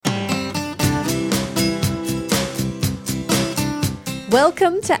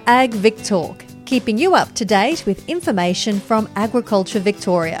Welcome to Ag Vic Talk, keeping you up to date with information from Agriculture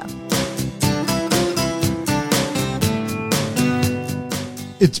Victoria.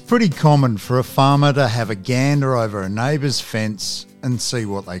 It's pretty common for a farmer to have a gander over a neighbour's fence and see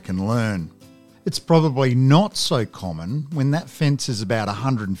what they can learn. It's probably not so common when that fence is about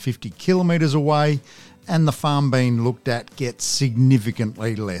 150 kilometres away and the farm being looked at gets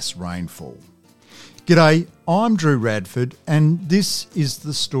significantly less rainfall. G'day, I'm Drew Radford and this is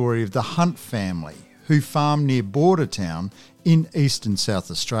the story of the Hunt family who farm near Bordertown in eastern South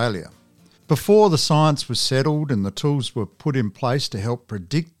Australia. Before the science was settled and the tools were put in place to help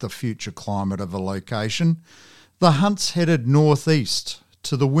predict the future climate of a location, the Hunts headed northeast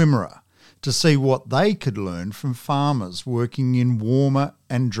to the Wimmera to see what they could learn from farmers working in warmer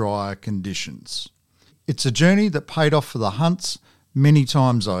and drier conditions. It's a journey that paid off for the Hunts many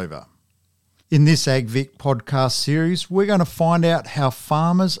times over. In this AgVic podcast series, we're going to find out how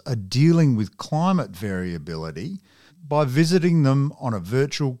farmers are dealing with climate variability by visiting them on a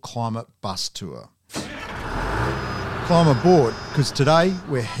virtual climate bus tour. Climb aboard, because today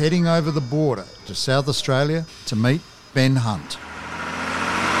we're heading over the border to South Australia to meet Ben Hunt.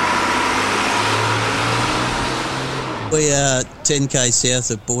 We are 10k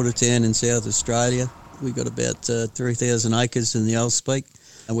south of Bordertown in South Australia. We've got about 3,000 acres in the old speak,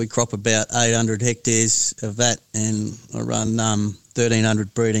 and we crop about 800 hectares of that, and I run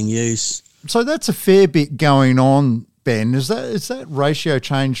 1,300 breeding ewes. So that's a fair bit going on, Ben. Is that ratio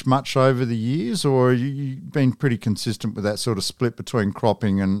changed much over the years, or have you been pretty consistent with that sort of split between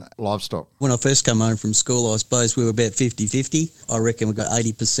cropping and livestock? When I first come home from school, I suppose we were about 50-50. I reckon we've got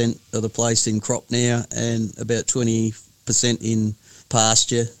 80% of the place in crop now and about 20% in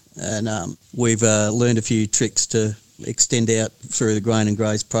pasture. And we've learned a few tricks to extend out through the Grain and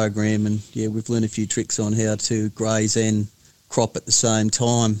Graze program. And yeah, we've learned a few tricks on how to graze and crop at the same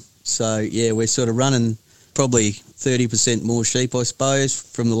time. So yeah, we're sort of running probably 30% more sheep, I suppose,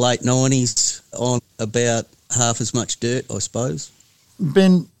 from the late 90s on about half as much dirt, I suppose.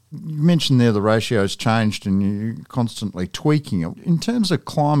 Ben, you mentioned there the ratio's changed and you're constantly tweaking it. In terms of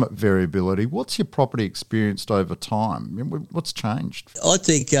climate variability, what's your property experienced over time? What's changed? I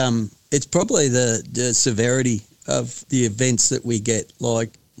think it's probably the severity of the events that we get. Like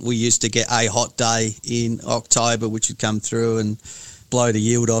we used to get a hot day in October, which would come through and blow the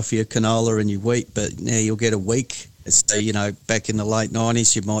yield off your canola and your wheat, but now you'll get a week. So, back in the late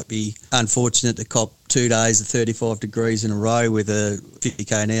 90s, you might be unfortunate to cop 2 days of 35 degrees in a row with a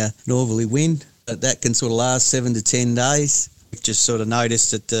 50k an hour northerly wind. But that can sort of last 7 to 10 days. We've just sort of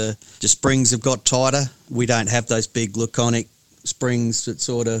noticed that the springs have got tighter. We don't have those big laconic springs that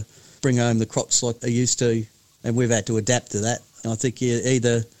sort of bring home the crops like they used to, and we've had to adapt to that. I think you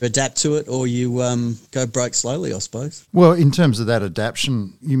either adapt to it or you go broke slowly, I suppose. Well, in terms of that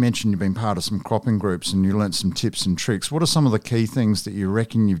adaptation, you mentioned you've been part of some cropping groups and you learnt some tips and tricks. What are some of the key things that you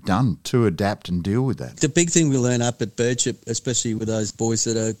reckon you've done to adapt and deal with that? The big thing we learn up at Birdship, especially with those boys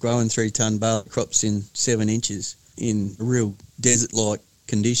that are growing 3-tonne barley crops in 7 inches in real desert-like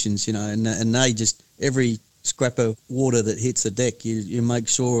conditions, and they just, every scrap of water that hits the deck, you make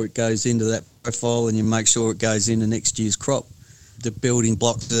sure it goes into that profile and you make sure it goes into next year's crop. The building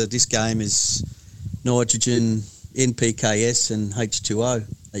blocks of this game is nitrogen, NPKs and H2O.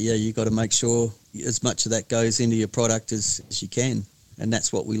 Yeah, you've got to make sure as much of that goes into your product as you can. And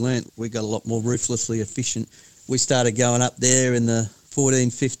that's what we learnt. We got a lot more ruthlessly efficient. We started going up there in the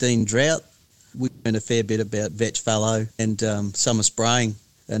 14-15 drought. We learned a fair bit about vetch fallow and summer spraying.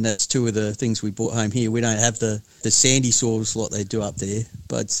 And that's two of the things we brought home here. We don't have the sandy soils like they do up there,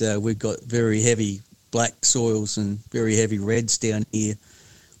 but we've got very heavy black soils and very heavy reds down here,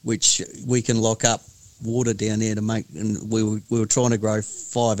 which we can lock up water down there to make. And we were trying to grow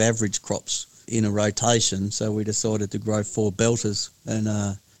 5 average crops in a rotation, so we decided to grow 4 belters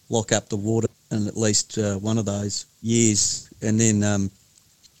and lock up the water in at least one of those years. And then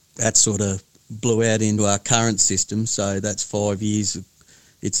that sort of blew out into our current system, so that's 5 years.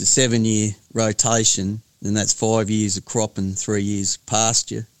 It's a 7-year rotation, and that's 5 years of crop and 3 years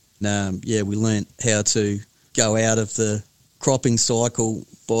pasture. We learnt how to go out of the cropping cycle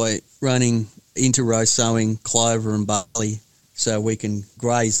by running inter-row sowing clover and barley, so we can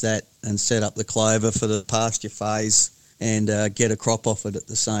graze that and set up the clover for the pasture phase and get a crop off it at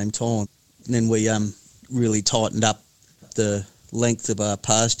the same time. And then we really tightened up the length of our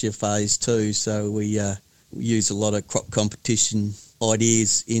pasture phase too, so we use a lot of crop competition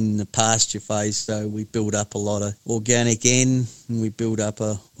ideas in the pasture phase. So we build up a lot of organic N and we build up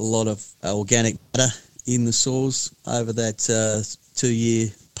a lot of organic matter in the soils over that 2-year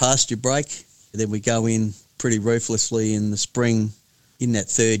pasture break. Then we go in pretty ruthlessly in the spring in that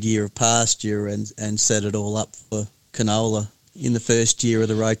third year of pasture and set it all up for canola in the first year of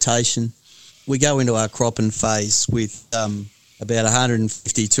the rotation. We go into our cropping phase with about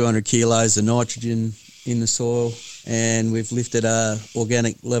 150, 200 kilos of nitrogen in the soil, and we've lifted our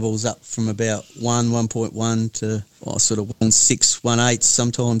organic levels up from about 1.1 to sort of 1.6, 1.8,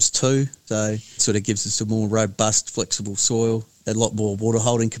 sometimes 2. So it sort of gives us a more robust, flexible soil, a lot more water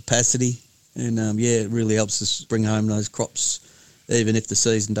holding capacity, and it really helps us bring home those crops even if the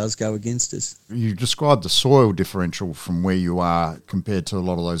season does go against us. You described the soil differential from where you are compared to a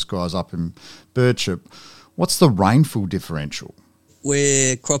lot of those guys up in Birchip. What's the rainfall differential?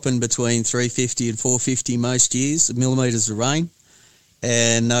 We're cropping between 350 and 450 most years, millimetres of rain,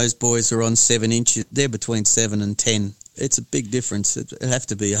 and those boys are on 7 inches. They're between 7 and 10. It's a big difference. It'd have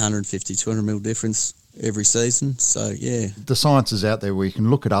to be 150, 200 mil difference every season. So, yeah. The science is out there where you can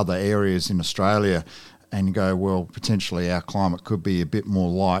look at other areas in Australia and go, well, potentially our climate could be a bit more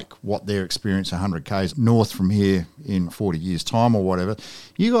like what they're experiencing 100 k's north from here in 40 years' time or whatever.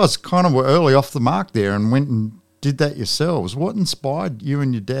 You guys kind of were early off the mark there and went and did that yourselves. What inspired you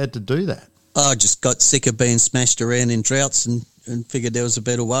and your dad to do that? I just got sick of being smashed around in droughts and figured there was a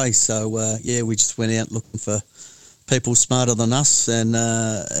better way. So, we just went out looking for people smarter than us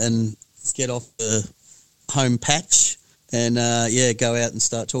and get off the home patch and, go out and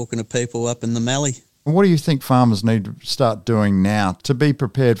start talking to people up in the Mallee. What do you think farmers need to start doing now to be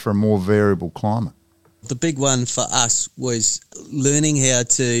prepared for a more variable climate? The big one for us was learning how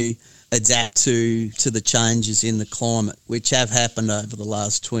to adapt to the changes in the climate, which have happened over the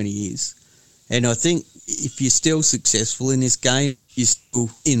last 20 years. And I think if you're still successful in this game, you're still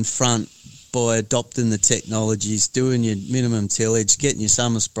in front by adopting the technologies, doing your minimum tillage, getting your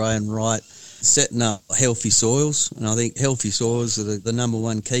summer spraying right, setting up healthy soils. And I think healthy soils are the number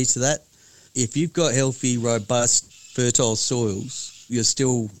one key to that. If you've got healthy, robust, fertile soils, you're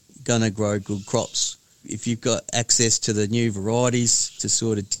still going to grow good crops. If you've got access to the new varieties to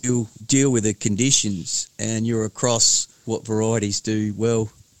sort of deal with the conditions and you're across what varieties do well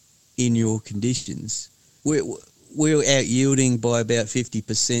in your conditions, we're out yielding by about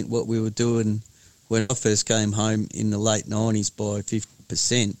 50% what we were doing when I first came home in the late 90s by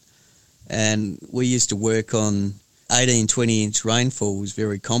 50%. And we used to work on 18, 20-inch rainfall was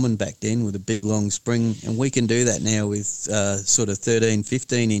very common back then with a big, long spring. And we can do that now with sort of 13,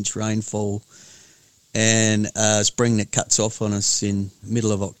 15-inch rainfall and spring that cuts off on us in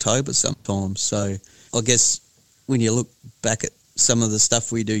middle of October sometimes. So I guess when you look back at some of the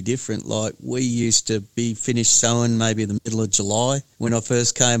stuff we do different, like we used to be finished sowing maybe the middle of July when I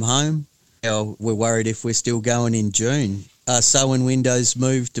first came home. Now we're worried if we're still going in June. Our sowing windows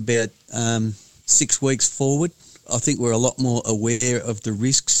moved about 6 weeks forward. I think we're a lot more aware of the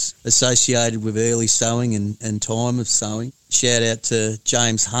risks associated with early sowing and time of sowing. Shout out to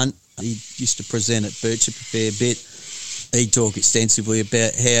James Hunt. He used to present at Birchip a fair bit. He'd talk extensively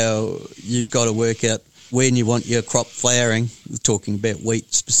about how you've got to work out when you want your crop flowering. We're talking about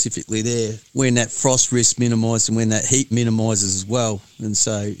wheat specifically there. When that frost risk minimises and when that heat minimises as well. And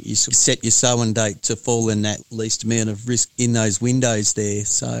so you sort of set your sowing date to fall in that least amount of risk in those windows there.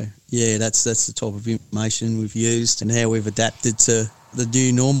 So, yeah, that's the type of information we've used and how we've adapted to the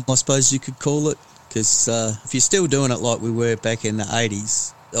new norm, I suppose you could call it. Because if you're still doing it like we were back in the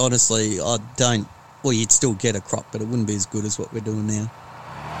 80s, honestly, you'd still get a crop, but it wouldn't be as good as what we're doing now.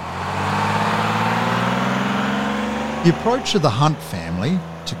 The approach of the Hunt family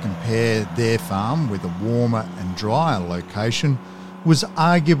to compare their farm with a warmer and drier location was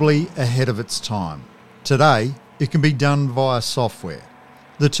arguably ahead of its time. Today, it can be done via software.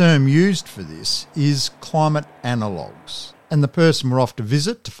 The term used for this is climate analogues, and the person we're off to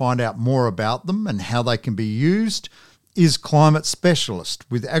visit to find out more about them and how they can be used is climate specialist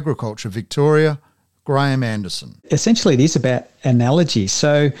with Agriculture Victoria, Graham Anderson. Essentially, it is about analogy.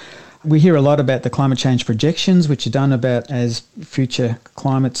 So we hear a lot about the climate change projections, which are done about as future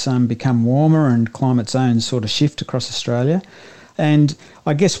climates become warmer and climate zones sort of shift across Australia. And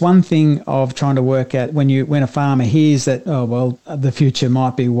I guess one thing of trying to work out when a farmer hears that, the future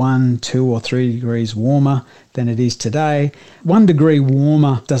might be 1, 2 or 3 degrees warmer than it is today. 1 degree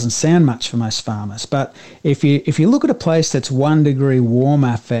warmer doesn't sound much for most farmers, but if you look at a place that's 1 degree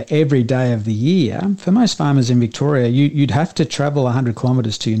warmer for every day of the year, for most farmers in Victoria, you'd have to travel 100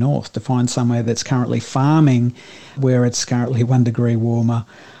 kilometres to your north to find somewhere that's currently farming where it's currently 1 degree warmer.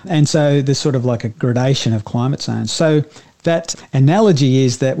 And so there's sort of like a gradation of climate zones. So that analogy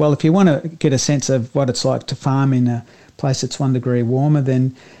is that, well, if you want to get a sense of what it's like to farm in a place that's 1 degree warmer,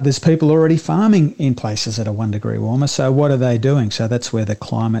 then there's people already farming in places that are 1 degree warmer. So what are they doing? So that's where the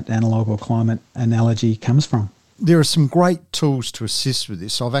climate analog or climate analogy comes from. There are some great tools to assist with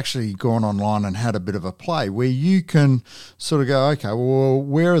this. I've actually gone online and had a bit of a play where you can sort of go, okay, well,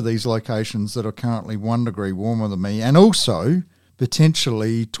 where are these locations that are currently 1 degree warmer than me, and also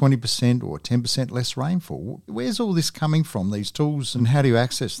potentially 20% or 10% less rainfall? Where's all this coming from, these tools, and how do you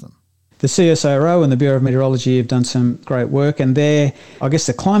access them? The CSIRO and the Bureau of Meteorology have done some great work, and there, I guess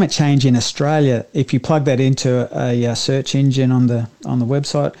the climate change in Australia, if you plug that into a search engine on the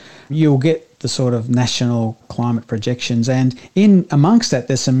website, you'll get the sort of national climate projections, and in amongst that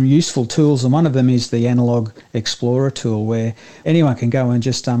there's some useful tools, and one of them is the Analog Explorer tool, where anyone can go and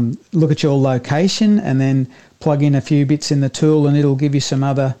just look at your location and then plug in a few bits in the tool, and it'll give you some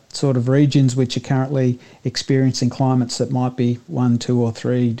other sort of regions which are currently experiencing climates that might be 1, 2 or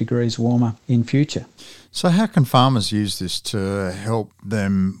 3 degrees warmer in future. So how can farmers use this to help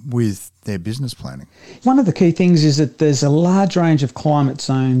them with their business planning? One of the key things is that there's a large range of climate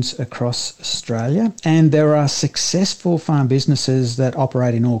zones across Australia, and there are successful farm businesses that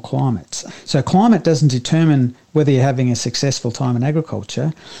operate in all climates. So climate doesn't determine whether you're having a successful time in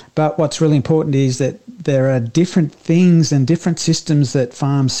agriculture, but what's really important is that there are different things and different systems that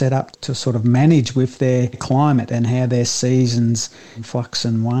farms set up to sort of manage with their climate and how their seasons flux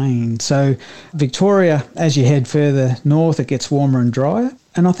and wane. So Victoria, as you head further north, it gets warmer and drier.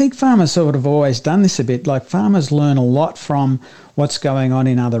 And I think farmers sort of always done this a bit. Like, farmers learn a lot from what's going on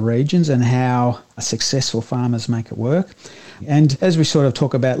in other regions and how successful farmers make it work. And as we sort of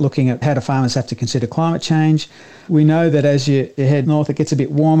talk about looking at how do farmers have to consider climate change, we know that as you head north, it gets a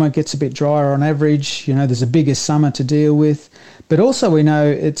bit warmer, it gets a bit drier on average. You know, there's a bigger summer to deal with. But also we know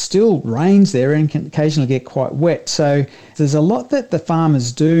it still rains there and can occasionally get quite wet. So there's a lot that the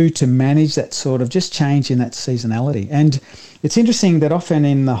farmers do to manage that sort of just change in that seasonality. And it's interesting that often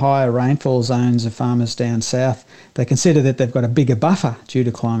in the higher rainfall zones of farmers down south, they consider that they've got a bigger buffer due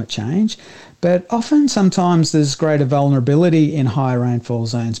to climate change. But often, sometimes there's greater vulnerability in higher rainfall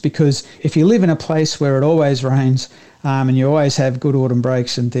zones, because if you live in a place where it always rains and you always have good autumn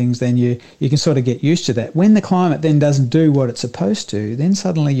breaks and things, then you can sort of get used to that. When the climate then doesn't do what it's supposed to, then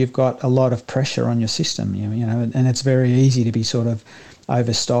suddenly you've got a lot of pressure on your system, you know, and it's very easy to be sort of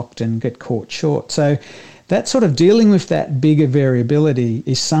overstocked and get caught short. So that sort of dealing with that bigger variability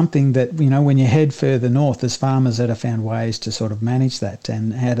is something that, you know, when you head further north, there's farmers that have found ways to sort of manage that.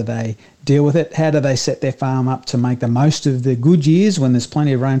 And how do they deal with it? How do they set their farm up to make the most of the good years when there's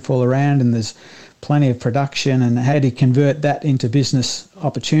plenty of rainfall around and there's plenty of production, and how do you convert that into business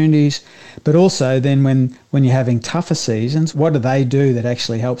opportunities? But also then when you're having tougher seasons, what do they do that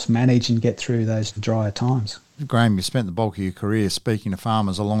actually helps manage and get through those drier times? Graham, you spent the bulk of your career speaking to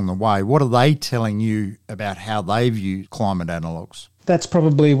farmers along the way. What are they telling you about how they view climate analogues? That's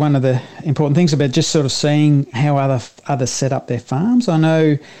probably one of the important things about just sort of seeing how others set up their farms. I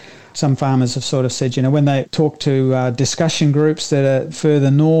know some farmers have sort of said, you know, when they talk to discussion groups that are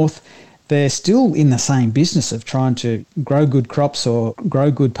further north, they're still in the same business of trying to grow good crops or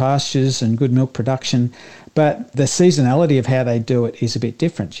grow good pastures and good milk production, but the seasonality of how they do it is a bit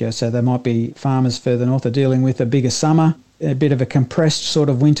different. You know? So there might be farmers further north are dealing with a bigger summer, a bit of a compressed sort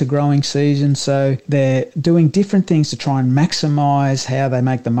of winter growing season. So they're doing different things to try and maximise how they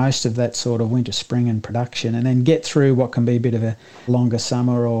make the most of that sort of winter, spring and production, and then get through what can be a bit of a longer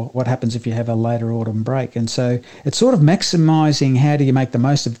summer, or what happens if you have a later autumn break. And so it's sort of maximising how do you make the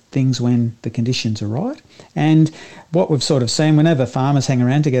most of things when the conditions are right. And what we've sort of seen, whenever farmers hang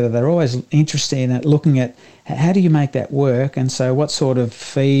around together, they're always interested in looking at how do you make that work. And so what sort of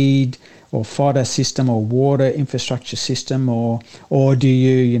feed or fodder system or water infrastructure system, or do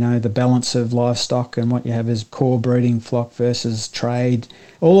you know, the balance of livestock and what you have as core breeding flock versus trade.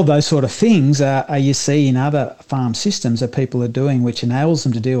 All of those sort of things are you see in other farm systems that people are doing, which enables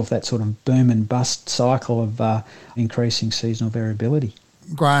them to deal with that sort of boom and bust cycle of increasing seasonal variability.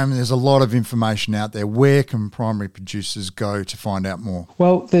 Graham, there's a lot of information out there. Where can primary producers go to find out more?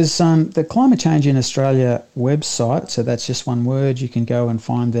 Well, there's the Climate Change in Australia website, so that's just one word. You can go and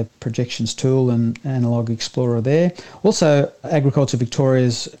find the projections tool and Analog Explorer there. Also, Agriculture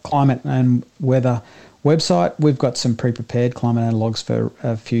Victoria's climate and weather website, we've got some pre-prepared climate analogues for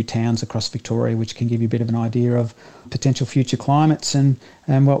a few towns across Victoria, which can give you a bit of an idea of potential future climates and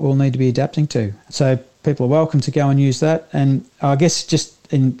what we'll need to be adapting to. So people are welcome to go and use that. And I guess just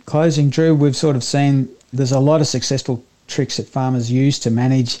in closing, Drew, we've sort of seen there's a lot of successful tricks that farmers use to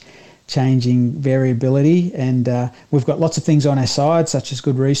manage changing variability, and we've got lots of things on our side, such as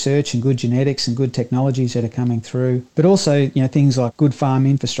good research and good genetics and good technologies that are coming through, but also, you know, things like good farm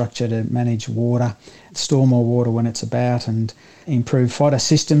infrastructure to manage water, store more water when it's about, and improve fodder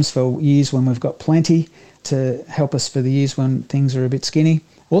systems for years when we've got plenty to help us for the years when things are a bit skinny.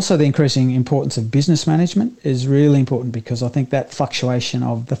 Also, the increasing importance of business management is really important, because I think that fluctuation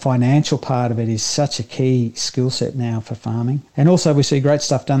of the financial part of it is such a key skill set now for farming. And also we see great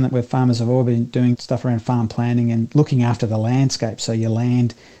stuff done where farmers have all been doing stuff around farm planning and looking after the landscape. So your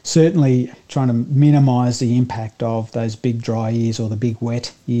land, certainly trying to minimise the impact of those big dry years or the big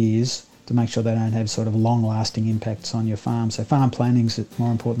wet years, to make sure they don't have sort of long-lasting impacts on your farm. So farm planning is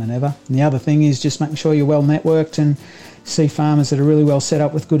more important than ever. And the other thing is just making sure you're well networked and see farmers that are really well set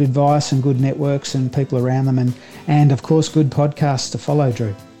up with good advice and good networks and people around them, and of course good podcasts to follow,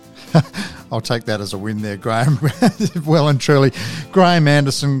 Drew. I'll take that as a win there, Graham. Well and truly. Graham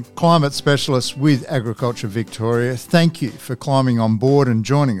Anderson, Climate Specialist with Agriculture Victoria, thank you for climbing on board and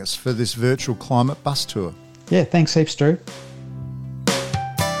joining us for this virtual climate bus tour. Yeah, thanks heaps, Drew.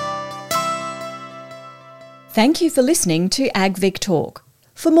 Thank you for listening to AgVic Talk.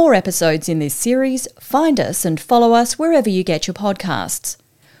 For more episodes in this series, find us and follow us wherever you get your podcasts.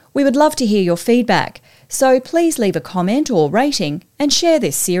 We would love to hear your feedback, so please leave a comment or rating and share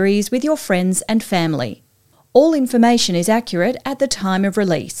this series with your friends and family. All information is accurate at the time of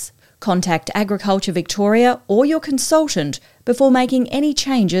release. Contact Agriculture Victoria or your consultant before making any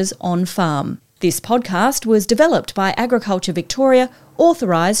changes on farm. This podcast was developed by Agriculture Victoria,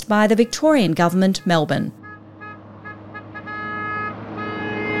 authorised by the Victorian Government, Melbourne.